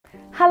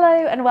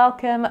Hello and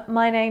welcome,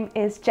 my name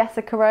is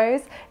Jessica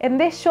Rose. In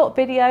this short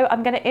video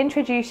I'm going to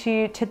introduce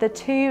you to the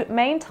two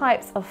main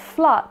types of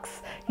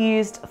flux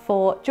used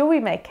for jewellery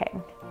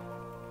making.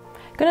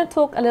 I'm going to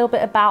talk a little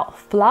bit about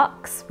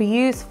flux. We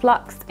use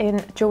flux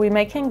in jewellery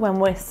making when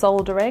we're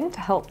soldering to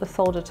help the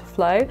solder to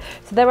flow.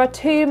 So there are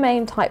two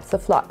main types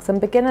of flux and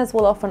beginners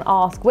will often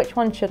ask which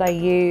one should I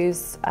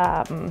use,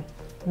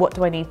 what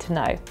do I need to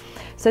know?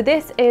 So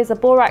this is a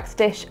borax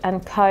dish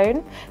and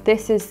cone.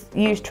 This is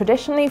used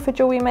traditionally for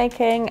jewellery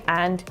making,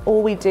 and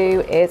all we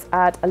do is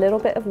add a little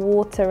bit of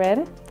water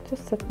in,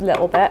 just a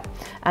little bit,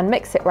 and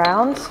mix it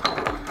round.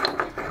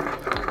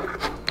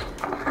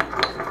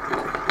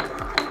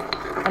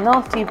 And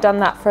after you've done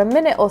that for a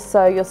minute or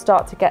so, you'll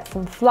start to get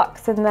some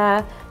flux in there.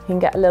 You can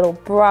get a little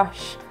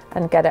brush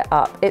and get it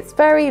up. It's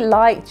very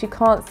light, you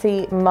can't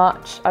see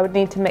much. I would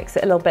need to mix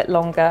it a little bit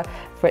longer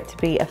for it to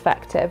be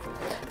effective.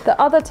 The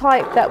other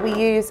type that we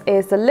use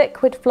is the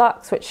liquid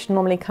flux, which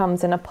normally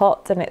comes in a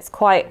pot, and it's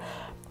quite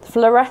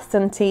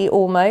fluorescent-y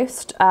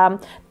almost.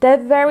 They're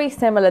very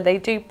similar, they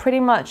do pretty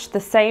much the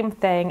same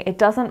thing. It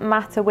doesn't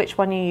matter which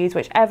one you use,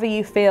 whichever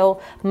you feel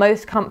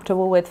most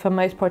comfortable with for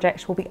most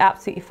projects will be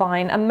absolutely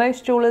fine. And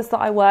most jewelers that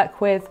I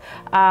work with,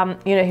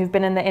 who've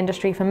been in the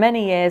industry for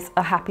many years,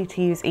 are happy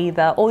to use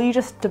either, or you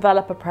just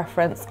develop a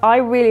preference. I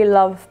really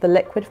love the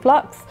liquid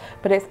flux,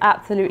 but it's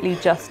absolutely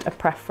just a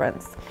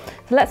preference.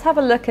 So let's have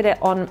a look at it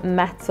on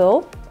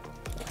metal.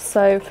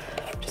 So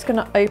I'm just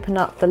going to open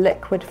up the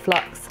liquid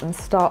flux and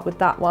start with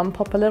that one.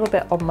 Pop a little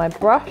bit on my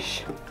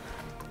brush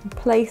and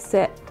place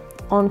it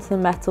onto the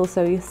metal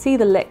so you see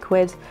the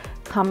liquid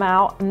come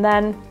out, and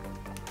then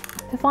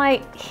if I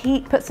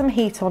put some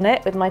heat on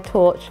it with my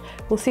torch,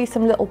 we'll see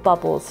some little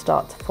bubbles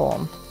start to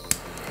form.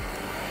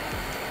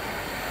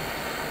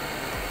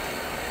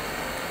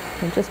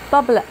 And just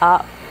bubble it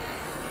up,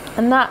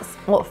 and that's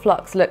what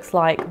flux looks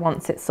like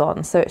once it's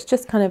on. So it's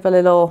just kind of a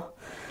little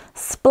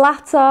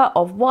splatter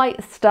of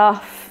white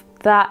stuff.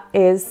 That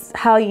is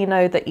how you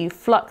know that you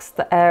fluxed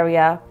the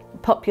area.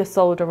 Pop your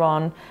solder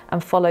on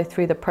and follow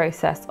through the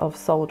process of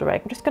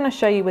soldering. I'm just going to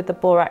show you with the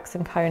borax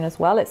and cone as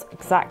well. It's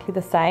exactly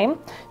the same.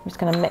 I'm just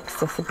going to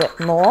mix this a bit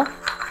more.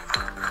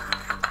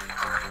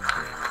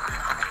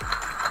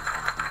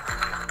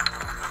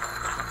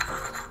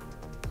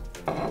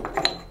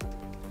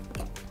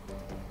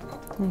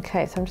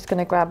 Okay, so I'm just going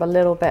to grab a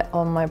little bit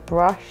on my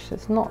brush.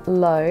 It's not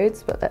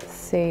loads, but let's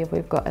see if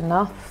we've got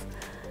enough.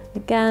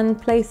 Again,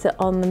 place it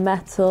on the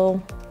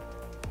metal,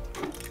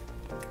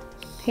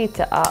 heat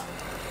it up,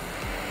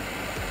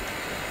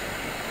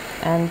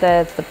 and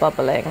there's the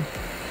bubbling,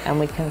 and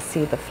we can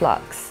see the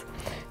flux.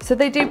 So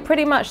they do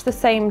pretty much the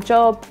same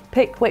job.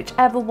 Pick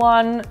whichever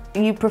one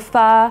you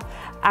prefer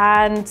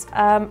and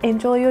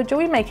enjoy your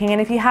jewellery making.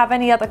 And if you have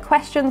any other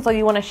questions, or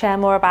you want to share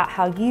more about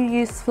how you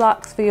use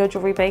flux for your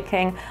jewellery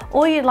making,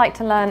 or you'd like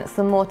to learn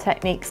some more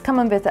techniques, come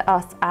and visit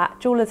us at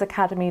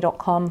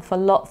jewellersacademy.com for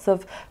lots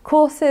of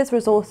courses,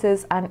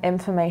 resources and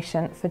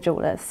information for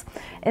jewellers.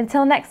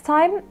 Until next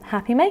time,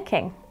 happy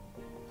making.